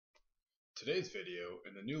Today's video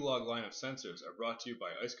and the NeuLog line of sensors are brought to you by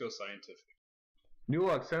ISCO Scientific.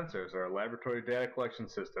 NeuLog sensors are a laboratory data collection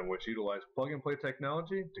system which utilize plug-and-play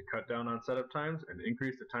technology to cut down on setup times and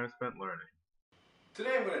increase the time spent learning.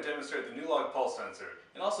 Today I'm going to demonstrate the NeuLog pulse sensor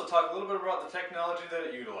and also talk a little bit about the technology that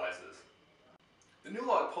it utilizes. The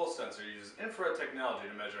NeuLog pulse sensor uses infrared technology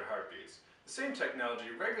to measure heartbeats, the same technology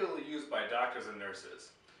regularly used by doctors and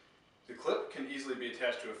nurses. The clip can easily be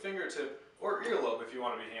attached to a fingertip or earlobe if you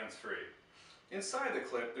want to be hands-free. Inside the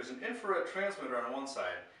clip, there's an infrared transmitter on one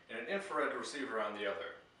side and an infrared receiver on the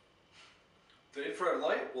other. The infrared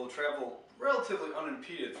light will travel relatively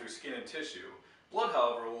unimpeded through skin and tissue. Blood,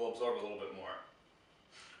 however, will absorb a little bit more.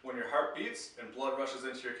 When your heart beats and blood rushes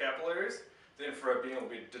into your capillaries, the infrared beam will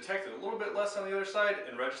be detected a little bit less on the other side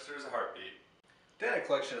and register as a heartbeat. Data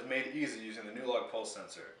collection is made easy using the NeuLog pulse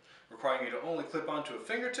sensor, requiring you to only clip onto a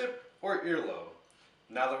fingertip or earlobe.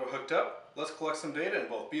 Now that we're hooked up, let's collect some data in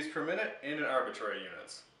both beats per minute and in arbitrary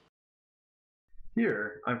units.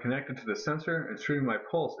 Here, I'm connected to the sensor and streaming my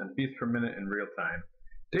pulse in beats per minute in real time.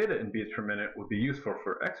 Data in beats per minute would be useful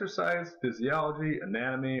for exercise, physiology,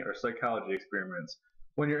 anatomy, or psychology experiments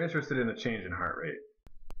when you're interested in a change in heart rate.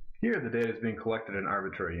 Here, the data is being collected in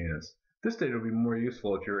arbitrary units. This data would be more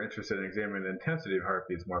useful if you're interested in examining the intensity of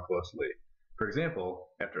heartbeats more closely. For example,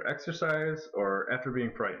 after exercise or after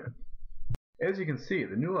being frightened. As you can see,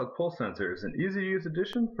 the NeuLog pulse sensor is an easy-to-use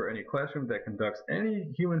addition for any classroom that conducts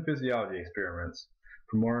any human physiology experiments.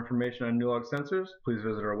 For more information on NeuLog sensors, please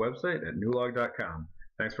visit our website at neulog.com.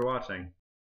 Thanks for watching.